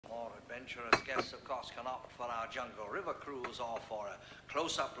Adventurous guests, of course, can opt for our jungle river cruise or for a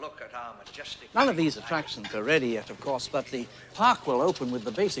close-up look at our majestic... None of these attractions are ready yet, of course, but the park will open with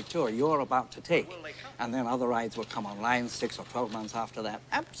the basic tour you're about to take. And then other rides will come online 6 or 12 months after that.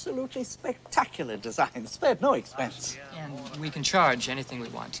 Absolutely spectacular design, spared no expense. And we can charge anything we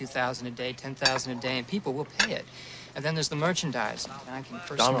want, $2,000 a day, $10,000 a day, and people will pay it. And then there's the merchandise. And I can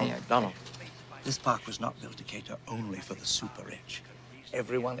personally... Donald, this park was not built to cater only for the super rich.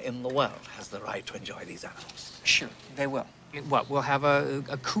 Everyone in the world has the right to enjoy these animals. Sure, they will. What, we'll have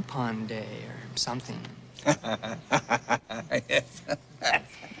a coupon day or something? Yes.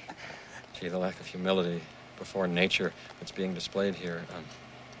 Gee, the lack of humility before nature that's being displayed here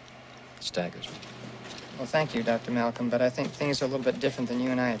staggers me. Well, thank you, Dr. Malcolm, but I think things are a little bit different than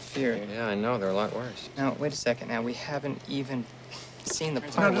you and I had feared. Yeah, I know. They're a lot worse. Now, wait a second. Now, we haven't even seen the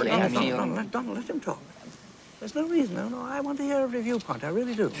part where Donald, let him talk. There's no reason. No, I want to hear every viewpoint. I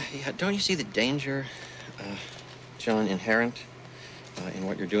really do. Yeah, don't you see the danger, John, inherent in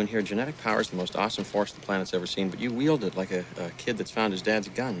what you're doing here? Genetic power is the most awesome force the planet's ever seen, but you wield it like a kid that's found his dad's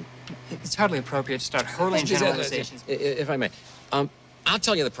gun. It's hardly appropriate to start hurling generalizations. If I may, I'll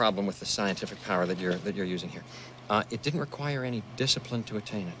tell you the problem with the scientific power that you're using here. It didn't require any discipline to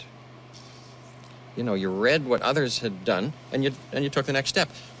attain it. You know, you read what others had done, and you took the next step.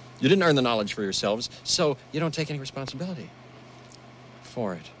 You didn't earn the knowledge for yourselves, so you don't take any responsibility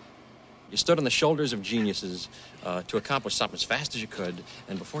for it. You stood on the shoulders of geniuses to accomplish something as fast as you could,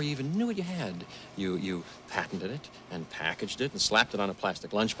 and before you even knew what you had, you patented it and packaged it and slapped it on a plastic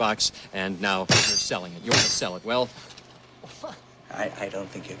lunchbox, and now you're selling it. You want to sell it. Well, I don't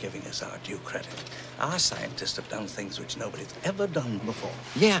think you're giving us our due credit. Our scientists have done things which nobody's ever done before.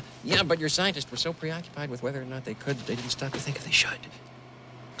 Yeah, but your scientists were so preoccupied with whether or not they could, they didn't stop to think if they should.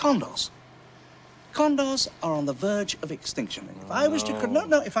 Condors. Condors are on the verge of extinction. And if I was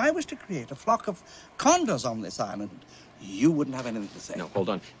to if I was to create a flock of condors on this island, you wouldn't have anything to say. No, hold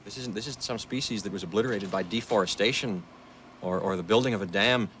on. This isn't some species that was obliterated by deforestation or the building of a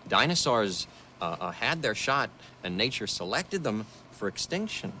dam. Dinosaurs had their shot, and nature selected them for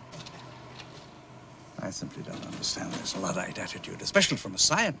extinction. I simply don't understand this Luddite attitude, especially from a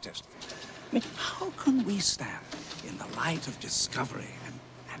scientist. I mean, how can we stand in the light of discovery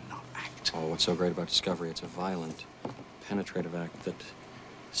and not act? Oh, what's so great about discovery? It's a violent, penetrative act that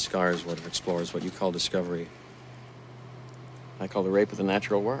scars what it explores, what you call discovery. I call the rape of the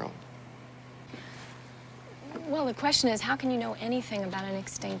natural world. Well, the question is, how can you know anything about an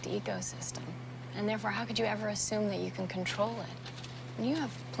extinct ecosystem? And therefore, how could you ever assume that you can control it? You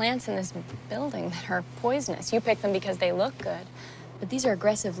have plants in this building that are poisonous. You pick them because they look good. But these are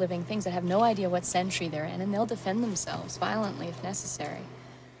aggressive living things that have no idea what century they're in, and they'll defend themselves violently if necessary.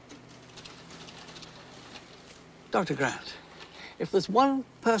 Dr. Grant, if there's one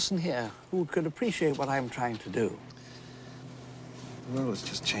person here who could appreciate what I'm trying to do. The world has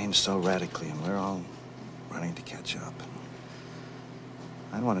just changed so radically, and we're all running to catch up.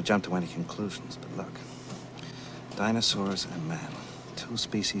 I don't want to jump to any conclusions, but look. Dinosaurs and man, two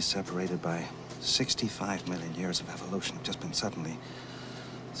species separated by 65 million years of evolution, have just been suddenly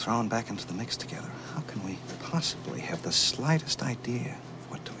thrown back into the mix together. How can we possibly have the slightest idea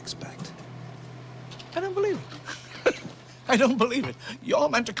of what to expect? I don't believe it. I don't believe it. You're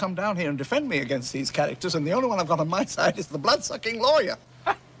meant to come down here and defend me against these characters, and the only one I've got on my side is the blood-sucking lawyer.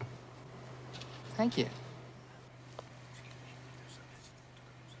 Thank you.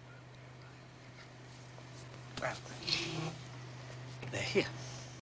 Well, they're here.